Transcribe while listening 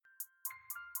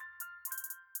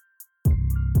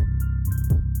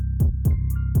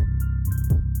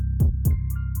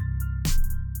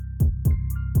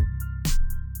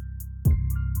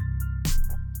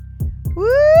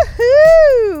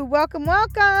Welcome,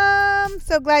 welcome.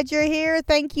 So glad you're here.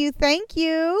 Thank you, thank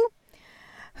you.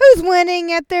 Who's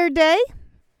winning at their day?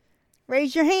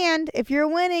 Raise your hand if you're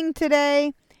winning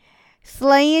today.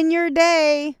 Slaying your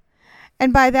day.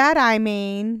 And by that I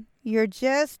mean you're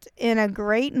just in a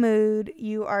great mood.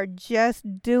 You are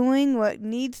just doing what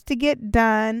needs to get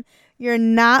done. You're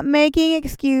not making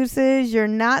excuses. You're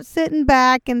not sitting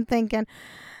back and thinking,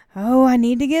 oh, I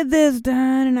need to get this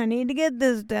done and I need to get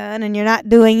this done. And you're not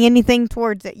doing anything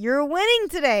towards it. You're winning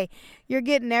today. You're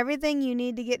getting everything you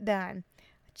need to get done.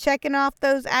 Checking off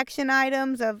those action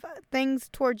items of things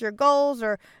towards your goals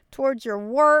or towards your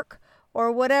work or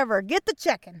whatever. Get the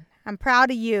checking. I'm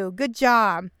proud of you. Good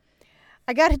job.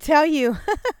 I got to tell you,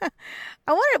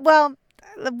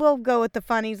 we'll go with the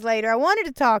funnies later. I wanted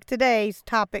to talk, today's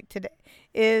topic today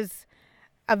is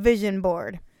a vision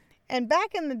board. And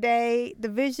back in the day, the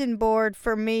vision board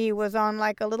for me was on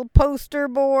like a little poster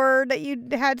board that you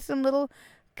had some little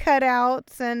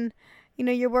cutouts and,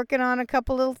 you're working on a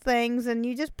couple little things and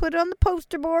you just put it on the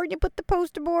poster board. You put the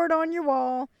poster board on your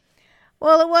wall.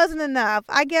 Well, it wasn't enough.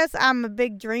 I guess I'm a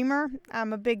big dreamer.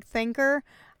 I'm a big thinker.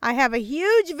 I have a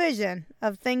huge vision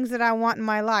of things that I want in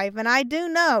my life. And I do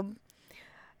know,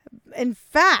 in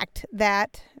fact,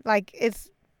 that it's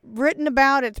written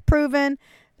about, it's proven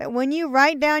that when you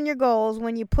write down your goals,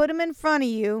 when you put them in front of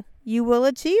you, you will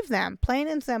achieve them, plain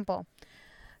and simple.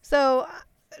 So,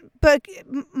 but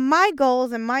my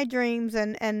goals and my dreams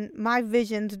and my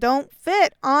visions don't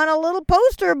fit on a little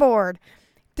poster board.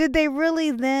 Did they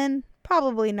really then?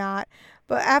 Probably not.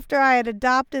 But after I had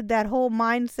adopted that whole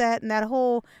mindset and that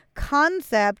whole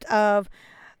concept of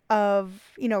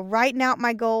writing out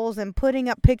my goals and putting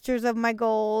up pictures of my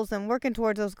goals and working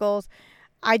towards those goals,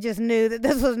 I just knew that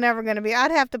this was never going to be.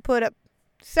 I'd have to put up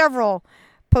several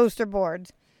poster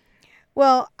boards.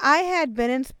 Well, I had been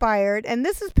inspired, and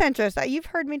this is Pinterest. You've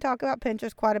heard me talk about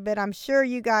Pinterest quite a bit. I'm sure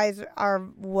you guys are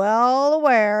well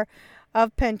aware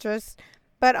of Pinterest.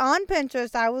 But on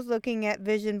Pinterest, I was looking at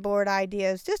vision board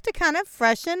ideas just to kind of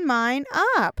freshen mine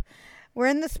up. We're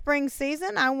in the spring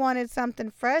season. I wanted something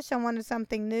fresh. I wanted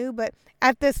something new. But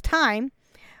at this time,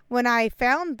 when I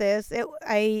found this,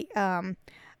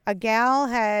 a gal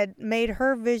had made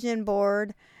her vision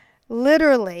board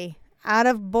literally out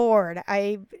of board.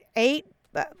 A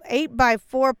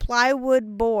 8x4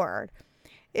 plywood board.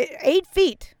 8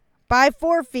 feet by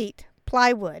 4 feet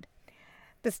plywood.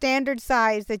 The standard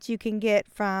size that you can get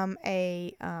from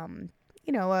a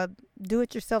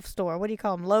do-it-yourself store. What do you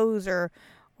call them? Lowe's or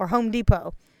Home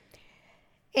Depot.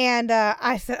 And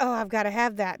I said, oh, I've got to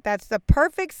have that. That's the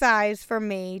perfect size for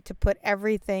me to put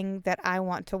everything that I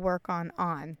want to work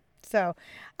on. So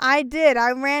I did.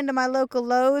 I ran to my local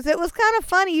Lowe's. It was kind of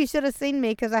funny. You should have seen me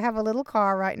because I have a little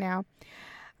car right now.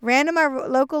 Ran to my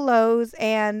local Lowe's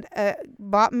and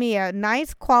bought me a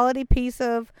nice quality piece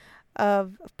of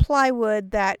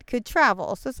plywood that could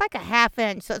travel. So it's like a 1/2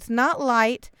 inch. So it's not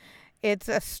light. It's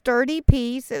a sturdy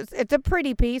piece. It's a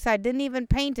pretty piece. I didn't even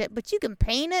paint it, but you can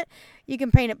paint it. You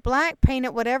can paint it black, paint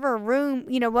it whatever room,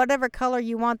 whatever color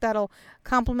you want that'll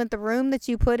complement the room that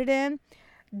you put it in.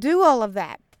 Do all of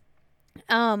that.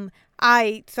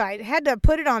 I had to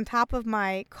put it on top of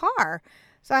my car.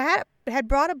 So I had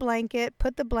brought a blanket,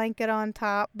 put the blanket on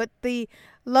top, but the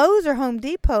Lowe's or Home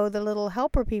Depot, the little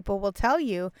helper people will tell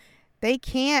you they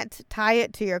can't tie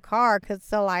it to your car because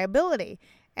it's a liability.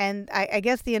 And I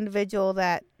guess the individual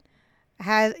that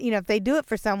has, if they do it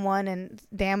for someone and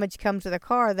damage comes to the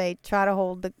car, they try to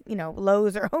hold the,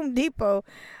 Lowe's or Home Depot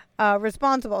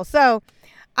responsible. So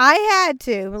I had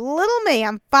to, little me,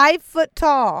 I'm 5 foot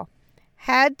tall,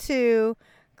 had to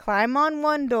climb on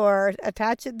one door,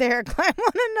 attach it there, climb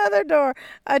on another door,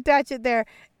 attach it there.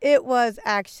 It was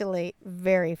actually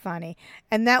very funny.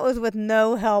 And that was with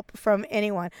no help from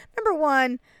anyone. Number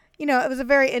one, it was a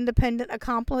very independent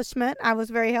accomplishment. I was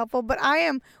very helpful, but I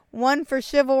am one for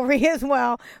chivalry as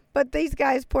well. But these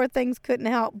guys, poor things, couldn't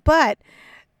help. But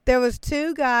there was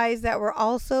 2 guys that were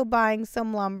also buying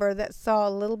some lumber that saw a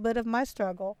little bit of my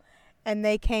struggle. And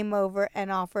they came over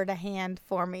and offered a hand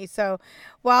for me. So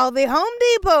while the Home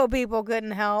Depot people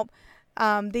couldn't help,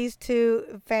 these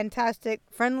 2 fantastic,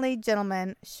 friendly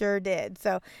gentlemen sure did.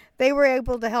 So they were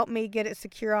able to help me get it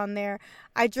secure on there.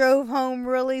 I drove home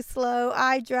really slow.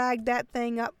 I dragged that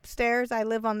thing upstairs. I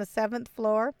live on the 7th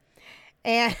floor.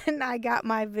 And I got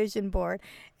my vision board.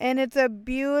 And it's a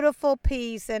beautiful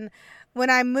piece. And when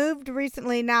I moved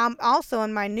recently, now I'm also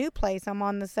in my new place. I'm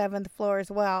on the 7th floor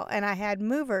as well. And I had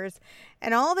movers.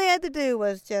 And all they had to do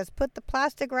was just put the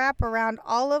plastic wrap around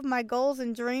all of my goals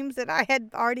and dreams that I had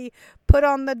already put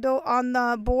on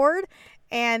the board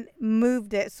and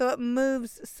moved it. So it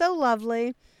moves so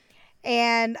lovely.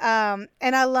 And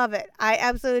I love it. I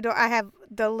absolutely adore. I have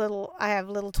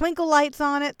little twinkle lights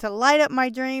on it to light up my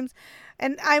dreams.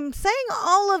 And I'm saying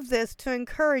all of this to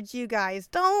encourage you guys.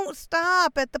 Don't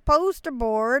stop at the poster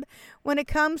board when it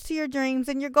comes to your dreams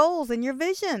and your goals and your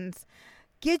visions.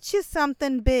 Get you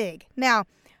something big. Now,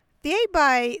 the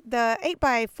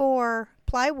 8x4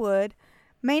 plywood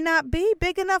may not be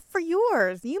big enough for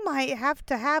yours. You might have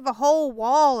to have a whole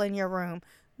wall in your room.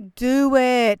 Do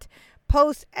it.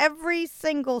 Post every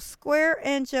single square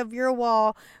inch of your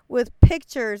wall with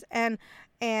pictures and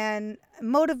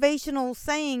motivational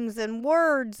sayings and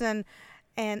words and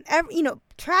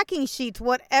tracking sheets,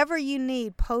 whatever you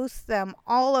need. Post them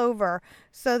all over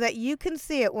so that you can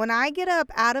see it. When I get up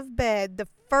out of bed, the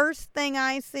first thing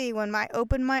I see when I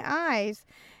open my eyes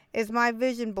is my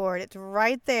vision board. It's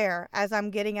right there as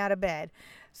I'm getting out of bed.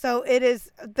 So it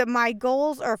is my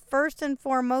goals are first and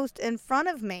foremost in front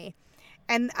of me.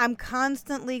 And I'm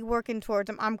constantly working towards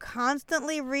them. I'm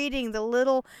constantly reading the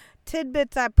little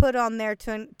tidbits I put on there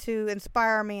to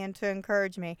inspire me and to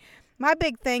encourage me. My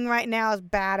big thing right now is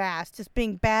badass, just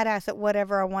being badass at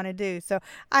whatever I want to do. So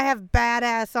I have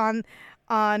badass on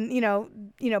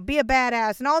be a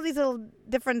badass and all these little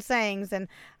different sayings. And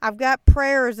I've got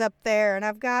prayers up there, and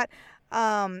I've got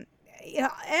anything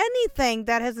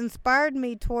that has inspired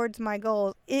me towards my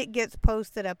goals, it gets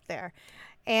posted up there.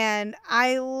 And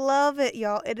I love it,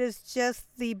 y'all. It is just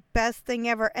the best thing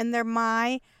ever. And they're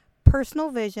my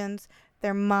personal visions.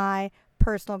 They're my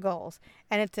personal goals.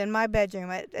 And it's in my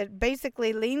bedroom. It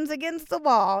basically leans against the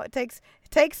wall. It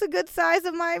takes a good size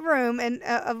of my room and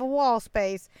of a wall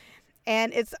space.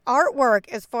 And it's artwork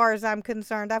as far as I'm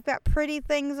concerned. I've got pretty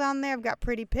things on there. I've got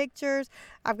pretty pictures.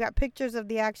 I've got pictures of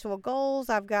the actual goals.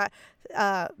 I've got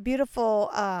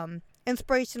beautiful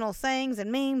inspirational sayings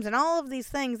and memes and all of these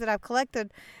things that I've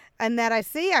collected and that I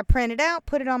see. I print it out,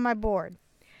 put it on my board.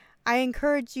 I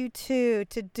encourage you to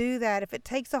do that. If it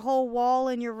takes a whole wall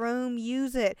in your room,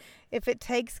 use it. If it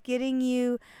takes getting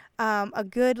you a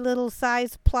good little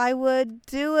size plywood,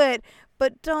 do it.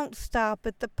 But don't stop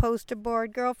at the poster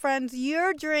board, girlfriends.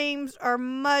 Your dreams are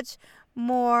much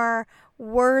more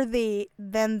worthy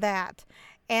than that.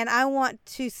 And I want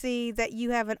to see that you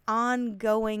have an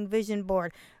ongoing vision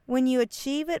board. When you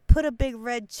achieve it, put a big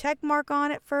red check mark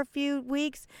on it for a few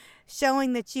weeks,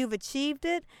 showing that you've achieved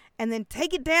it, and then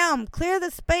take it down, clear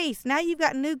the space. Now you've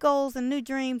got new goals and new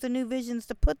dreams and new visions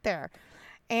to put there.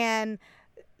 And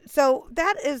so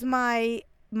that is my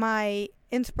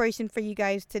inspiration for you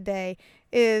guys today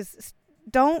is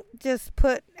don't just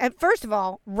first of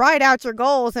all, write out your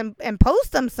goals and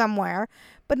post them somewhere.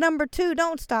 But number 2,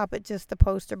 don't stop at just the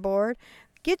poster board.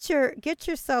 Get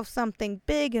yourself something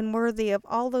big and worthy of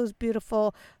all those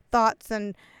beautiful thoughts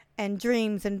and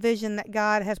dreams and vision that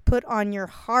God has put on your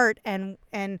heart. And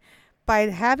by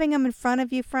having them in front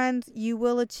of you, friends, you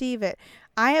will achieve it.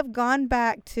 I have gone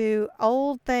back to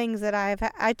old things that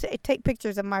I take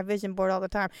pictures of my vision board all the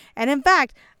time. And in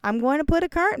fact, I'm going to put a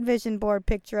current vision board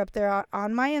picture up there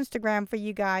on my Instagram for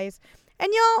you guys.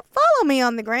 And y'all follow me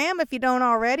on the gram if you don't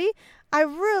already. I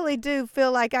really do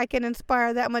feel like I can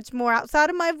inspire that much more outside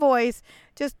of my voice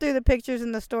just through the pictures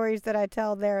and the stories that I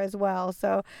tell there as well.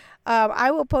 So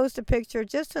I will post a picture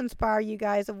just to inspire you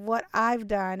guys of what I've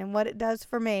done and what it does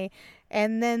for me.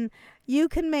 And then you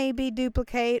can maybe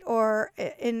duplicate or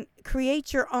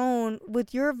create your own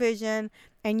with your vision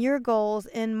and your goals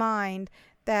in mind,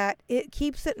 that it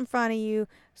keeps it in front of you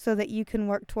so that you can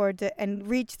work towards it and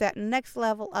reach that next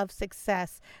level of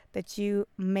success that you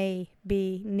may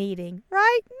be needing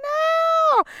right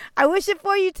now. I wish it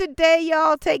for you today,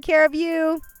 y'all. Take care of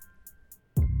you.